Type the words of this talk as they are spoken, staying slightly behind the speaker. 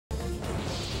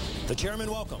The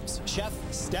chairman welcomes Chef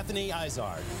Stephanie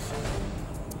Izard.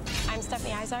 I'm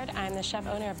Stephanie Izard. I'm the chef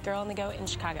owner of Girl on the Go in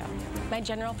Chicago. My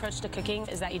general approach to cooking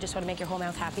is that you just want to make your whole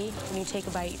mouth happy. When you take a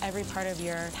bite, every part of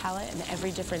your palate and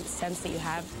every different sense that you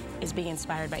have is being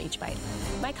inspired by each bite.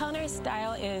 My culinary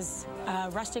style is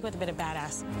rustic with a bit of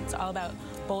badass. It's all about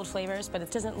bold flavors, but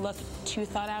it doesn't look too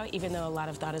thought out, even though a lot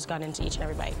of thought has gone into each and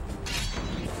every bite.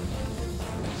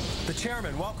 The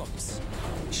chairman welcomes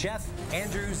Chef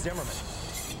Andrew Zimmerman.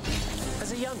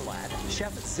 As a young lad,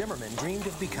 Chef Zimmerman dreamed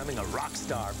of becoming a rock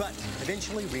star, but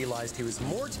eventually realized he was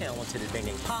more talented at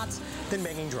banging pots than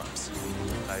banging drums.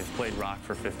 I played rock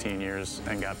for 15 years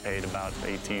and got paid about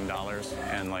 $18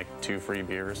 and like 2 free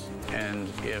beers. And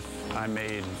if I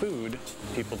made food,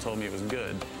 people told me it was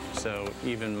good. So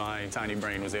even my tiny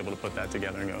brain was able to put that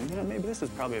together and go, you know, maybe this is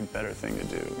probably a better thing to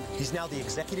do. He's now the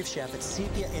executive chef at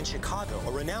Sepia in Chicago,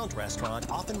 a renowned restaurant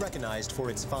often recognized for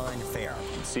its fine fare.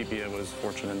 Sepia was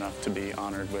fortunate enough to be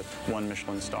honored with 1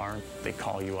 Michelin star. They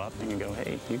call you up and you go,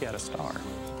 hey, you got a star.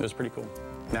 It was pretty cool.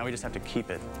 Now we just have to keep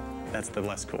it. That's the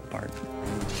less cool part.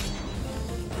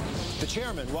 The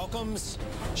chairman welcomes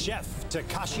Chef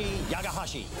Takashi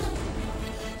Yagahashi.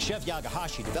 Chef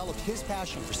Yagahashi developed his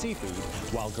passion for seafood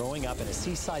while growing up in a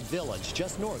seaside village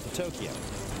just north of Tokyo.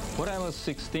 When I was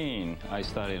 16, I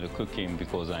started cooking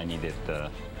because I needed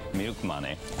milk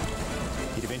money.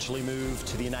 He'd eventually moved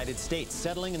to the United States,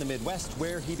 settling in the Midwest,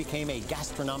 where he became a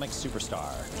gastronomic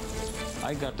superstar.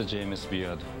 I got the James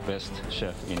Beard Best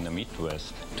Chef in the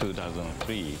Midwest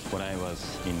 2003 when I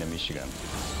was in Michigan.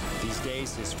 These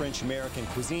days, his French-American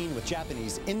cuisine with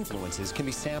Japanese influences can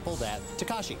be sampled at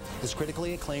Takashi, his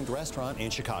critically acclaimed restaurant in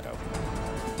Chicago.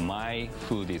 My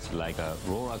food is like a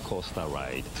roller coaster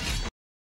ride.